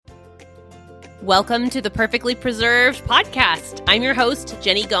Welcome to the Perfectly Preserved podcast. I'm your host,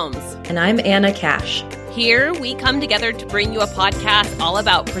 Jenny Gomes. And I'm Anna Cash. Here, we come together to bring you a podcast all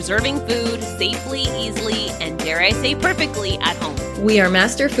about preserving food safely, easily, and dare I say perfectly at home. We are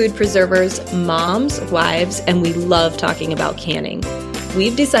master food preservers, moms, wives, and we love talking about canning.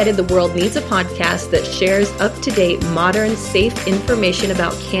 We've decided the world needs a podcast that shares up-to-date, modern, safe information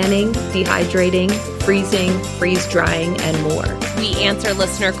about canning, dehydrating, freezing, freeze-drying, and more. We answer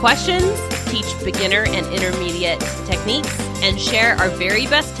listener questions, teach beginner and intermediate techniques, and share our very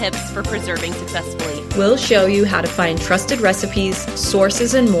best tips for preserving successfully. We'll show you how to find trusted recipes,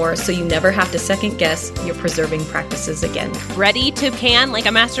 sources, and more so you never have to second-guess your preserving practices again. Ready to can like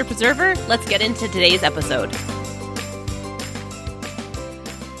a master preserver? Let's get into today's episode.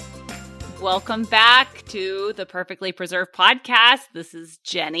 Welcome back to the Perfectly Preserved podcast. This is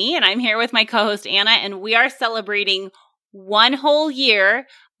Jenny, and I'm here with my co-host Anna, and we are celebrating one whole year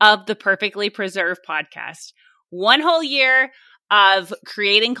of the Perfectly Preserved podcast. One whole year of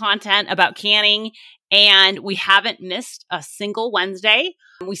creating content about canning, and we haven't missed a single Wednesday.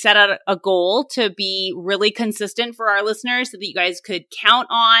 We set out a goal to be really consistent for our listeners so that you guys could count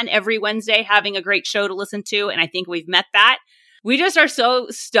on every Wednesday having a great show to listen to, and I think we've met that. We just are so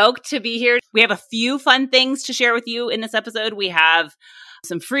stoked to be here. We have a few fun things to share with you in this episode. We have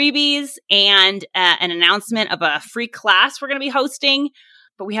some freebies and an announcement of a free class we're going to be hosting.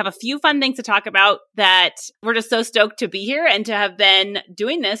 But we have a few fun things to talk about that we're just so stoked to be here and to have been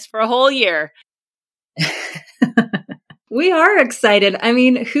doing this for a whole year. We are excited. I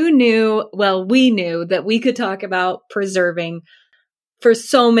mean, who knew? Well, we knew that we could talk about preserving for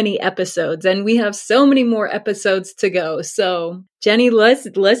so many episodes, and we have so many more episodes to go. So, Jenny, let's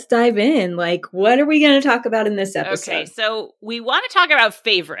dive in. Like, what are we going to talk about in this episode? Okay, so we want to talk about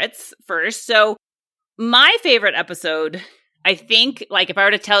favorites first. So, my favorite episode, I think, like, if I were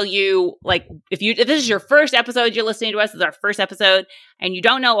to tell you, like, if this is your first episode you're listening to us, this is our first episode, and you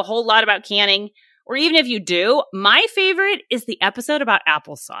don't know a whole lot about canning, or even if you do, my favorite is the episode about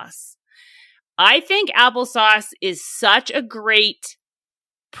applesauce. I think applesauce is such a great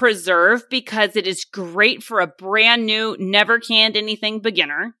preserve because it is great for a brand new, never canned anything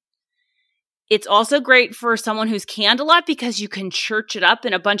beginner. It's also great for someone who's canned a lot because you can church it up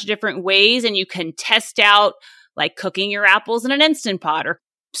in a bunch of different ways and you can test out like cooking your apples in an Instant Pot or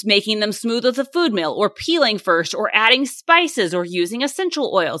making them smooth with a food mill or peeling first or adding spices or using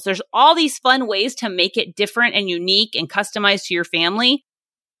essential oils. There's all these fun ways to make it different and unique and customized to your family.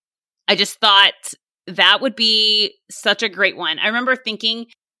 I just thought that would be such a great one. I remember thinking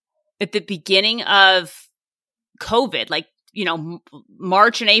at the beginning of COVID, like, you know,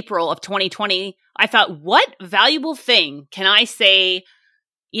 March and April of 2020, I thought, what valuable thing can I say?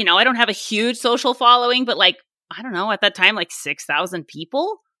 You know, I don't have a huge social following, but like, I don't know, at that time, like 6,000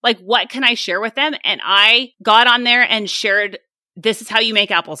 people. Like, what can I share with them? And I got on there and shared, this is how you make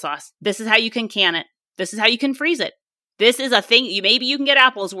applesauce. This is how you can can it. This is how you can freeze it. This is a thing. Maybe you can get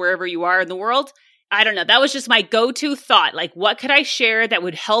apples wherever you are in the world. I don't know. That was just my go-to thought. Like, what could I share that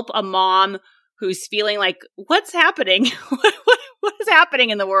would help a mom who's feeling like, what's happening? What is happening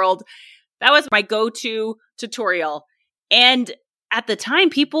in the world? That was my go-to tutorial. And at the time,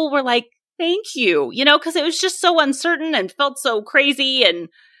 people were like, thank you, you know, because it was just so uncertain and felt so crazy. And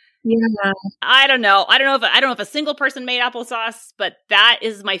yeah, I don't know. I don't know if a single person made applesauce, but that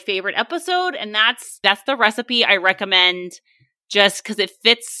is my favorite episode. And that's the recipe I recommend, just because it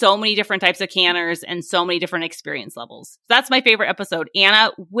fits so many different types of canners and so many different experience levels. So that's my favorite episode.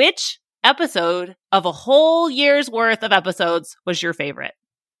 Anna, which episode of a whole year's worth of episodes was your favorite?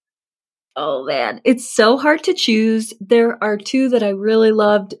 Oh man, it's so hard to choose. There are two that I really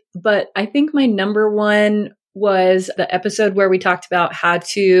loved, but I think my number one was the episode where we talked about how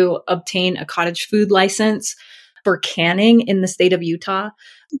to obtain a cottage food license for canning in the state of Utah,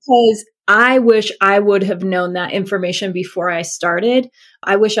 because I wish I would have known that information before I started.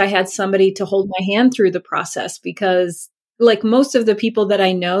 I wish I had somebody to hold my hand through the process, because like most of the people that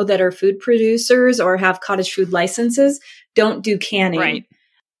I know that are food producers or have cottage food licenses don't do canning. Right.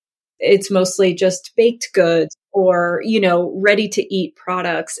 It's mostly just baked goods or, you know, ready to eat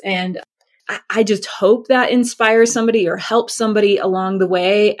products. And I just hope that inspires somebody or helps somebody along the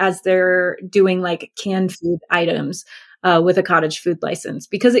way as they're doing like canned food items with a cottage food license,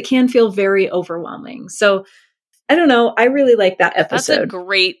 because it can feel very overwhelming. So I don't know. I really like that episode.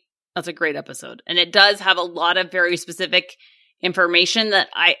 That's a great episode. And it does have a lot of very specific information that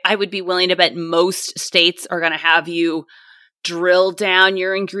I would be willing to bet most states are going to have you drill down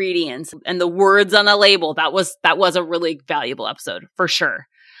your ingredients and the words on the label. That was a really valuable episode for sure.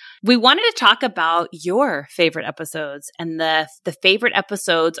 We wanted to talk about your favorite episodes and the favorite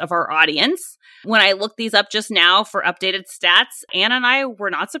episodes of our audience. When I looked these up just now for updated stats, Anna and I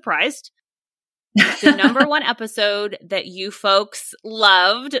were not surprised. The number one episode that you folks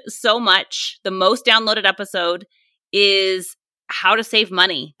loved so much, the most downloaded episode, is How to Save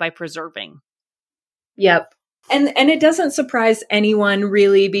Money by Preserving. Yep. And it doesn't surprise anyone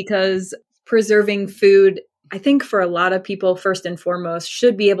really, because preserving food, I think for a lot of people, first and foremost,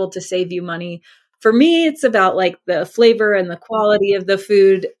 should be able to save you money. For me, it's about like the flavor and the quality of the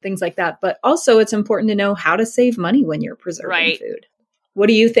food, things like that. But also it's important to know how to save money when you're preserving food. What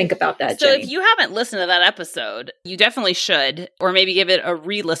do you think about that, So Jenny? if you haven't listened to that episode, you definitely should, or maybe give it a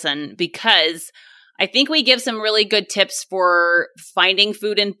re-listen, because I think we give some really good tips for finding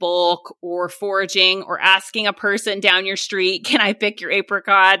food in bulk or foraging or asking a person down your street, can I pick your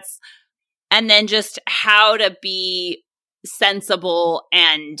apricots? And then just how to be sensible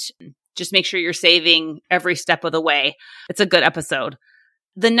and just make sure you're saving every step of the way. It's a good episode.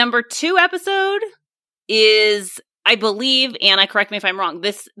 The number 2 episode is, I believe, Anna, correct me if I'm wrong,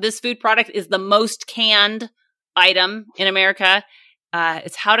 this food product is the most canned item in America.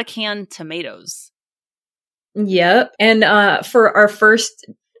 It's how to can tomatoes. Yep. And for our first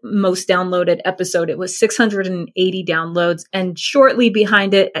most downloaded episode, it was 680 downloads. And shortly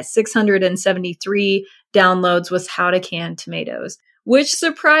behind it at 673 downloads was how to can tomatoes, which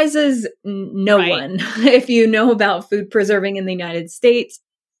surprises no one. If you know about food preserving in the United States,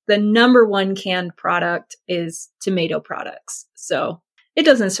 the number one canned product is tomato products. So it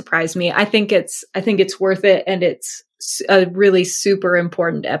doesn't surprise me. I think it's worth it. And it's a really super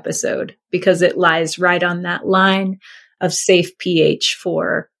important episode because it lies right on that line of safe pH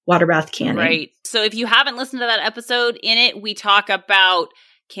for water bath canning. Right. So if you haven't listened to that episode, in it, we talk about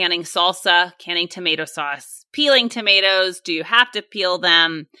canning salsa, canning tomato sauce, peeling tomatoes. Do you have to peel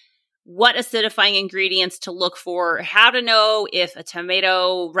them? What acidifying ingredients to look for, how to know if a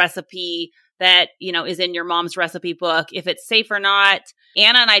tomato recipe that, is in your mom's recipe book, if it's safe or not.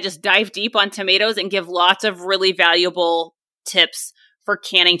 Anna and I just dive deep on tomatoes and give lots of really valuable tips for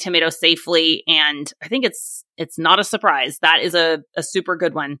canning tomatoes safely. And I think it's not a surprise. That is a super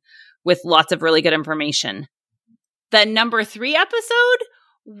good one with lots of really good information. The number 3 episode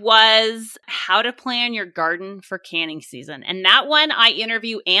was how to plan your garden for canning season. And that one, I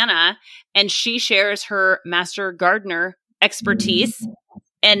interview Anna, and she shares her master gardener expertise.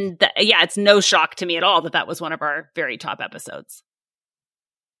 And it's no shock to me at all that was one of our very top episodes.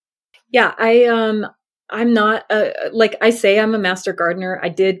 Yeah, I'm not, like I say, I'm a master gardener. I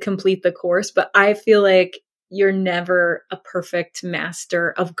did complete the course, but I feel like you're never a perfect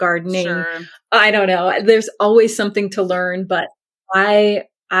master of gardening. Sure. I don't know. There's always something to learn, but I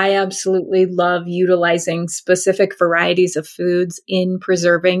absolutely love utilizing specific varieties of foods in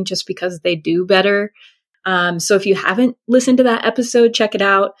preserving just because they do better. So if you haven't listened to that episode, check it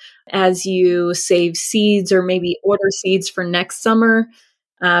out as you save seeds or maybe order seeds for next summer,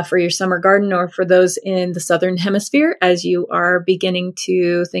 for your summer garden, or for those in the Southern Hemisphere as you are beginning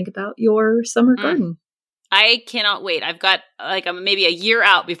to think about your summer garden. I cannot wait. I've got I'm maybe a year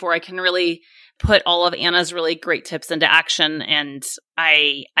out before I can really put all of Anna's really great tips into action. And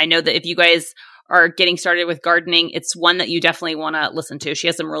I know that if you guys are getting started with gardening, it's one that you definitely want to listen to. She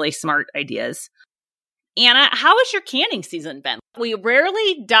has some really smart ideas. Anna, how has your canning season been? We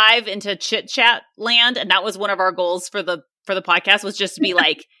rarely dive into chit chat land, and that was one of our goals for the podcast, was just to be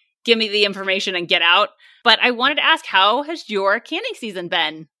like, give me the information and get out. But I wanted to ask, how has your canning season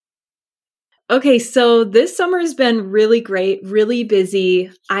been? Okay, so this summer has been really great, really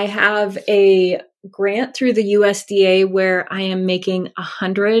busy. I have a grant through the USDA where I am making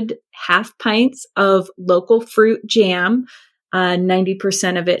 100 half pints of local fruit jam.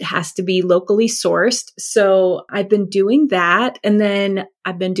 90% of it has to be locally sourced. So I've been doing that. And then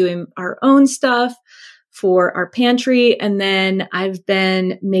I've been doing our own stuff for our pantry. And then I've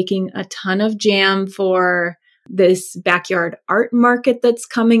been making a ton of jam for this backyard art market that's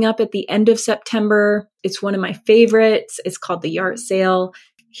coming up at the end of September. It's one of my favorites. It's called the Yard Sale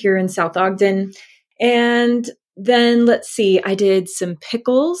here in South Ogden. And then let's see, I did some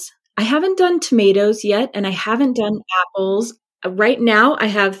pickles. I haven't done tomatoes yet, and I haven't done apples. Right now, I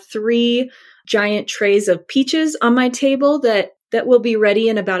have 3 giant trays of peaches on my table that will be ready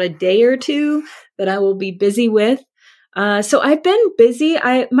in about a day or 2 that I will be busy with. So I've been busy.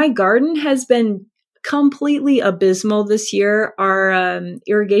 My garden has been completely abysmal this year. Our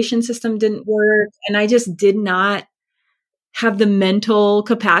irrigation system didn't work, and I just did not have the mental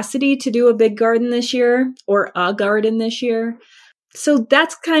capacity to do a big garden this year or a garden this year. So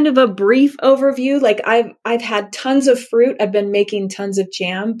that's kind of a brief overview. Like I've had tons of fruit. I've been making tons of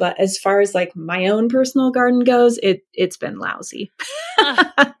jam, but as far as like my own personal garden goes, it's been lousy.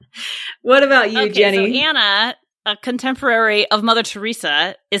 What about you, Okay, Jenny? so Anna, a contemporary of Mother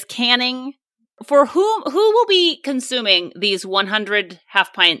Teresa, is canning. For who will be consuming these 100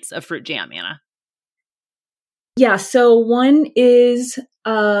 half pints of fruit jam, Anna? Yeah, so one is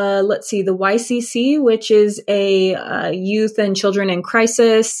let's see, the YCC, which is a youth and children in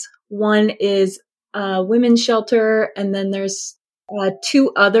crisis. One is women's shelter, and then there's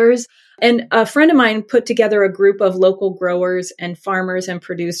two others. And a friend of mine put together a group of local growers and farmers and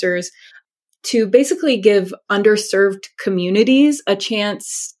producers to basically give underserved communities a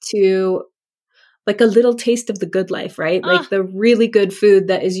chance to like a little taste of the good life, right? Like the really good food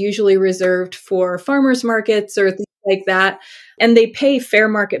that is usually reserved for farmers markets or things like that. And they pay fair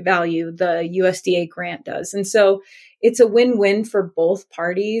market value, the USDA grant does. And so it's a win-win for both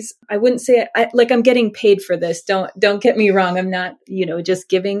parties. I wouldn't say I'm getting paid for this. Don't get me wrong. I'm not, just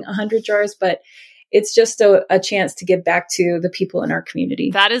giving 100 jars, but it's just a chance to give back to the people in our community.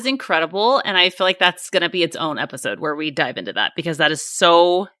 That is incredible. And I feel like that's going to be its own episode where we dive into that because that is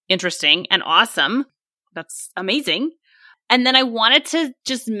so interesting and awesome. That's amazing. And then I wanted to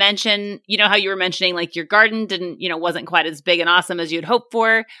just mention, how you were mentioning like your garden wasn't quite as big and awesome as you'd hoped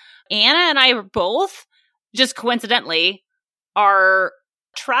for. Anna and I are both just coincidentally are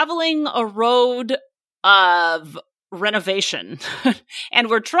traveling a road of renovation and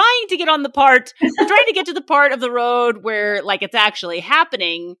we're trying to get to the part of the road where like it's actually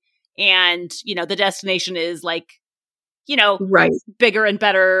happening and the destination is like right, bigger and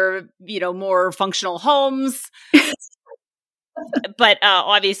better, more functional homes. But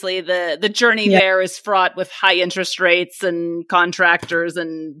obviously the journey there is fraught with high interest rates and contractors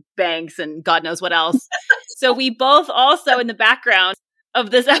and banks and God knows what else. So we both also in the background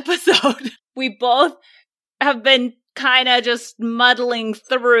of this episode we both have been kind of just muddling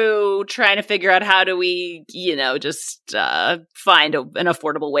through trying to figure out how do we, just find an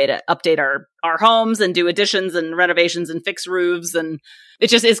affordable way to update our homes and do additions and renovations and fix roofs. And it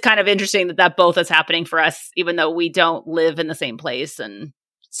just is kind of interesting that both is happening for us, even though we don't live in the same place and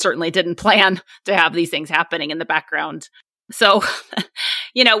certainly didn't plan to have these things happening in the background. So,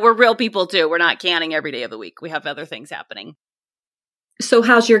 we're real people too. We're not canning every day of the week. We have other things happening. So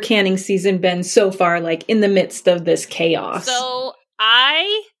how's your canning season been so far, like in the midst of this chaos? So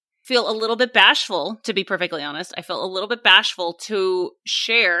I feel a little bit bashful, to be perfectly honest. I feel a little bit bashful to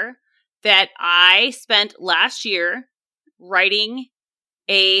share that I spent last year writing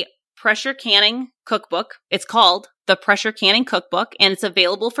a pressure canning cookbook. It's called the Pressure Canning Cookbook, and it's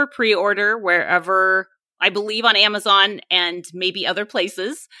available for pre-order wherever, I believe on Amazon and maybe other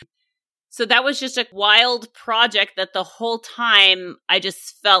places. So that was just a wild project that the whole time I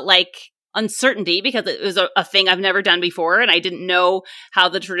just felt like uncertainty because it was a thing I've never done before. And I didn't know how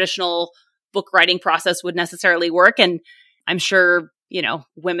the traditional book writing process would necessarily work. And I'm sure,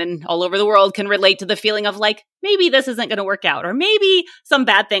 women all over the world can relate to the feeling of like, maybe this isn't going to work out or maybe some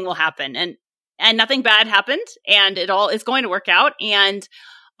bad thing will happen. And nothing bad happened and it all is going to work out. And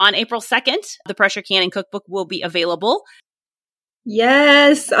on April 2nd, the Pressure Canning Cookbook will be available.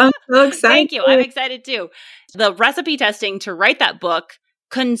 Yes, I'm so excited. Thank you. I'm excited too. The recipe testing to write that book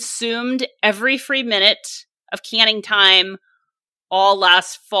consumed every free minute of canning time all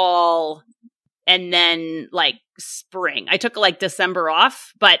last fall and then like spring. I took like December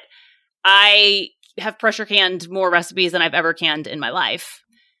off, but I have pressure canned more recipes than I've ever canned in my life.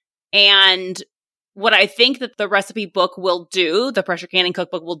 And what I think that the recipe book will do, the Pressure Canning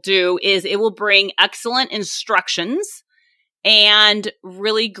Cookbook will do, is it will bring excellent instructions and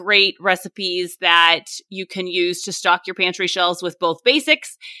really great recipes that you can use to stock your pantry shelves with both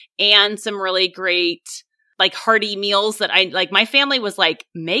basics and some really great like hearty meals that my family was like,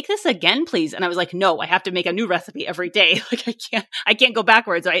 make this again, please. And I was like, no, I have to make a new recipe every day. Like I can't go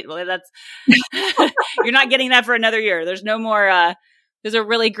backwards. Right? Well, that's, you're not getting that for another year. There's no more, there's a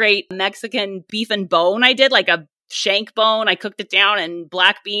really great Mexican beef and bone I did, like a shank bone. I cooked it down in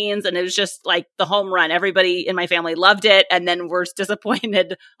black beans and it was just like the home run. Everybody in my family loved it. And then we're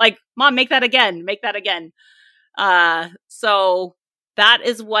disappointed. Like, Mom, make that again. Make that again. So that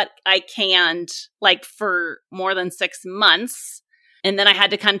is what I canned like for more than 6 months. And then I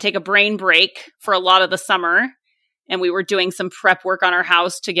had to kind of take a brain break for a lot of the summer. And we were doing some prep work on our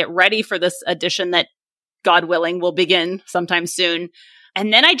house to get ready for this edition that God willing will begin sometime soon.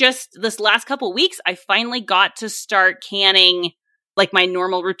 And then this last couple weeks, I finally got to start canning like my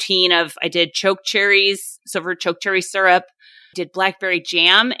normal routine of I did choke cherries, so for choke cherry syrup, did blackberry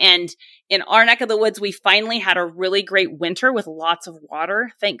jam. And in our neck of the woods, we finally had a really great winter with lots of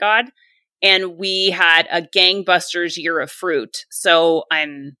water, thank God. And we had a gangbusters year of fruit. So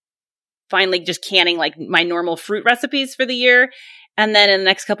I'm finally just canning like my normal fruit recipes for the year. And then in the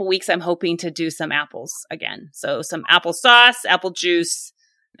next couple weeks, I'm hoping to do some apples again. So some apple sauce, apple juice,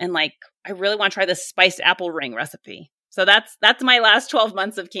 and like I really want to try this spiced apple ring recipe. So that's my last 12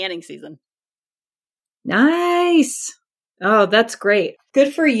 months of canning season. Nice. Oh, that's great.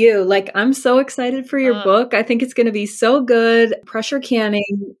 Good for you. Like, I'm so excited for your book. I think it's going to be so good. Pressure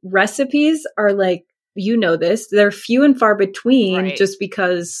canning recipes are like, you know this, they're few and far between just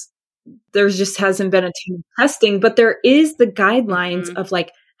because there just hasn't been a ton of testing, but there is the guidelines of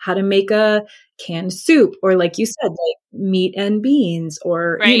like how to make a canned soup or like you said, like meat and beans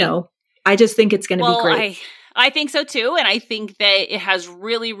or, you know, I just think it's going to be great. I think so too. And I think that it has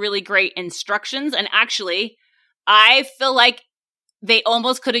really, really great instructions. And actually, I feel like they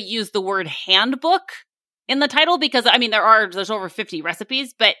almost could have used the word handbook in the title because, I mean, there's over 50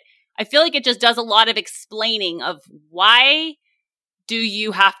 recipes, but I feel like it just does a lot of explaining of why do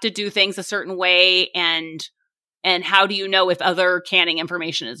you have to do things a certain way and how do you know if other canning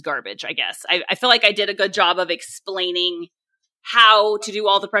information is garbage, I guess. I feel like I did a good job of explaining how to do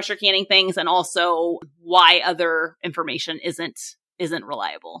all the pressure canning things and also why other information isn't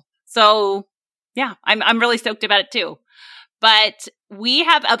reliable. So yeah, I'm really stoked about it too. But we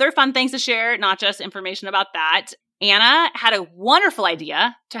have other fun things to share, not just information about that. Anna had a wonderful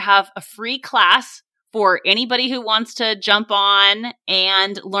idea to have a free class for anybody who wants to jump on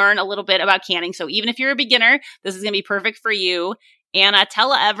and learn a little bit about canning. So even if you're a beginner, this is going to be perfect for you. Anna,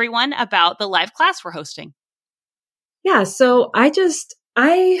 tell everyone about the live class we're hosting. Yeah, so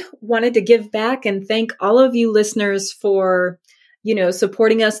I wanted to give back and thank all of you listeners for, you know,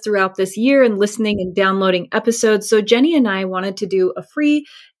 supporting us throughout this year and listening and downloading episodes. So Jenny and I wanted to do a free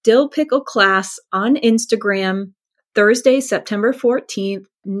dill pickle class on Instagram Thursday, September 14th,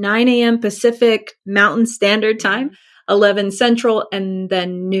 9 a.m. Pacific Mountain Standard Time, 11 Central, and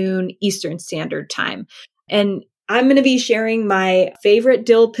then noon Eastern Standard Time. And I'm going to be sharing my favorite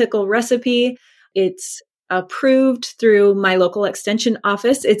dill pickle recipe. It's approved through my local extension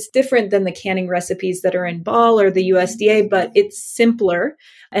office. It's different than the canning recipes that are in Ball or the USDA, but it's simpler.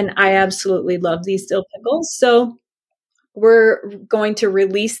 And I absolutely love these dill pickles. So we're going to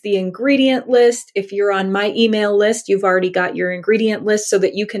release the ingredient list. If you're on my email list, you've already got your ingredient list so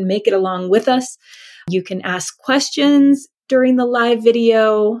that you can make it along with us. You can ask questions during the live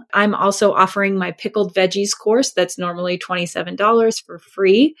video. I'm also offering my pickled veggies course that's normally $27 for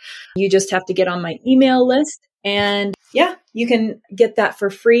free. You just have to get on my email list. And yeah, you can get that for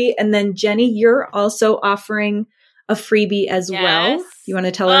free. And then Jenny, you're also offering a freebie as well. You want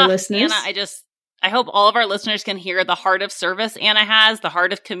to tell our listeners? Anna, I hope all of our listeners can hear the heart of service Anna has, the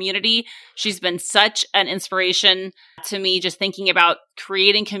heart of community. She's been such an inspiration to me, just thinking about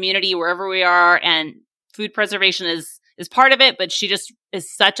creating community wherever we are. And food preservation is part of it, but she just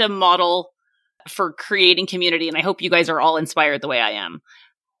is such a model for creating community. And I hope you guys are all inspired the way I am.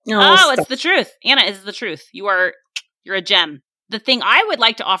 It's the truth. Anna is the truth. You're a gem. The thing I would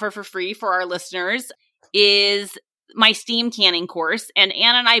like to offer for free for our listeners is my steam canning course. And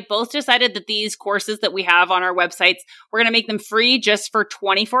Anna and I both decided that these courses that we have on our websites, we're going to make them free just for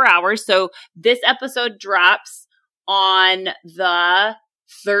 24 hours. So this episode drops on the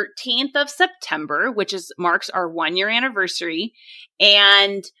 13th of September, which marks our 1-year anniversary.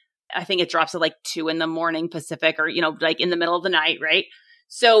 And I think it drops at like 2 a.m. Pacific or, like in the middle of the night, right?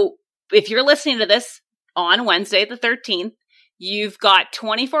 So if you're listening to this on Wednesday, the 13th, you've got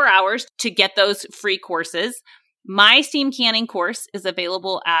 24 hours to get those free courses. My steam canning course is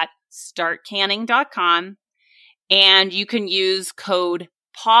available at startcanning.com, and you can use code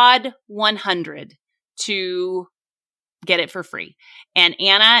POD100 to get it for free. And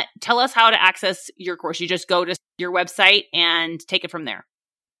Anna, tell us how to access your course. You just go to your website and take it from there.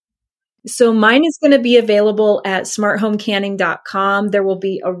 So mine is going to be available at smarthomecanning.com. There will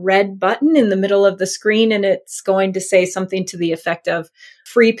be a red button in the middle of the screen, and it's going to say something to the effect of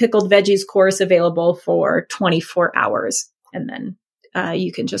free pickled veggies course available for 24 hours. And then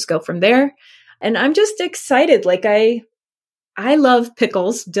you can just go from there. And I'm just excited. Like I love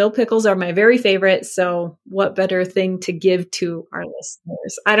pickles. Dill pickles are my very favorite. So what better thing to give to our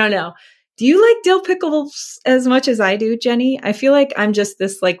listeners? I don't know. Do you like dill pickles as much as I do, Jenny? I feel like I'm just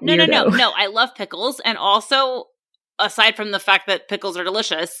this like weirdo. No. I love pickles. And also, aside from the fact that pickles are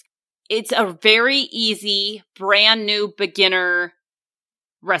delicious, it's a very easy, brand new beginner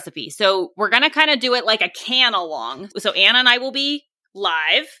recipe. So we're going to kind of do it like a can along. So Anna and I will be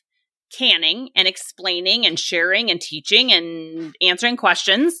live canning and explaining and sharing and teaching and answering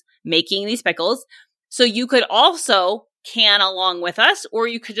questions, making these pickles. So you could also can along with us, or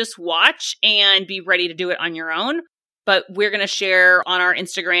you could just watch and be ready to do it on your own. But we're going to share on our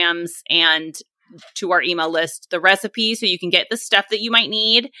Instagrams and to our email list the recipe so you can get the stuff that you might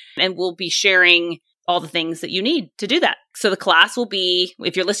need. And we'll be sharing all the things that you need to do that. So the class will be,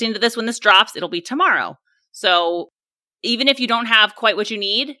 if you're listening to this when this drops, it'll be tomorrow. So even if you don't have quite what you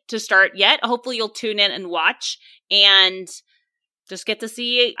need to start yet, hopefully you'll tune in and watch and just get to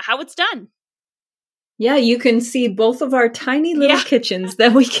see how it's done. Yeah, you can see both of our tiny little kitchens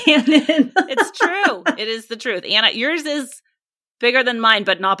that we can in. It's true. It is the truth. Anna, yours is bigger than mine,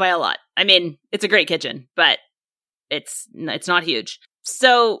 but not by a lot. I mean, it's a great kitchen, but it's not huge.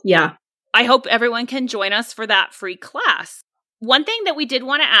 So yeah, I hope everyone can join us for that free class. One thing that we did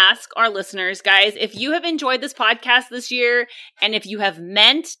want to ask our listeners, guys, if you have enjoyed this podcast this year, and if you have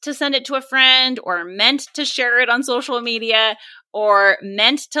meant to send it to a friend or meant to share it on social media or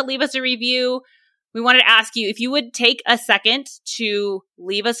meant to leave us a review, we wanted to ask you if you would take a second to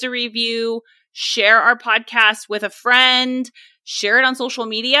leave us a review, share our podcast with a friend, share it on social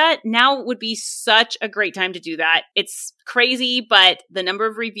media. Now would be such a great time to do that. It's crazy, but the number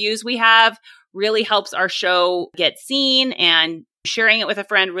of reviews we have really helps our show get seen, and sharing it with a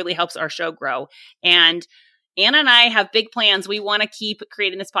friend really helps our show grow. And Anna and I have big plans. We want to keep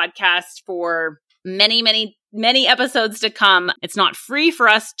creating this podcast for many, many, many episodes to come. It's not free for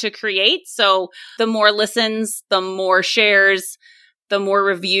us to create. So the more listens, the more shares, the more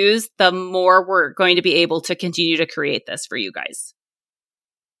reviews, the more we're going to be able to continue to create this for you guys.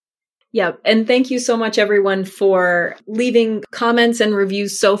 Yeah. And thank you so much, everyone, for leaving comments and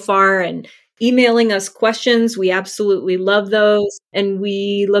reviews so far and emailing us questions. We absolutely love those. And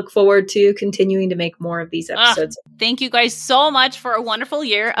we look forward to continuing to make more of these episodes. Thank you guys so much for a wonderful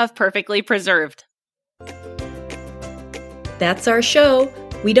year of Perfectly Preserved. That's our show.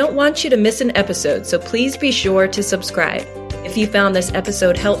 We don't want you to miss an episode, so please be sure to subscribe. If you found this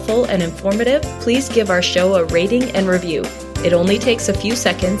episode helpful and informative, please give our show a rating and review. It only takes a few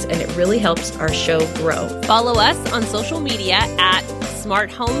seconds and it really helps our show grow. Follow us on social media at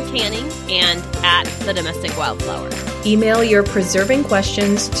Smart Home Canning and at The Domestic Wildflower. Email your preserving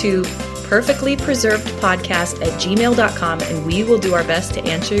questions to perfectlypreservedpodcast@gmail.com and we will do our best to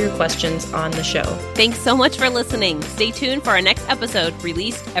answer your questions on the show. Thanks so much for listening. Stay tuned for our next episode,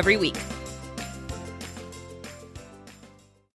 released every week.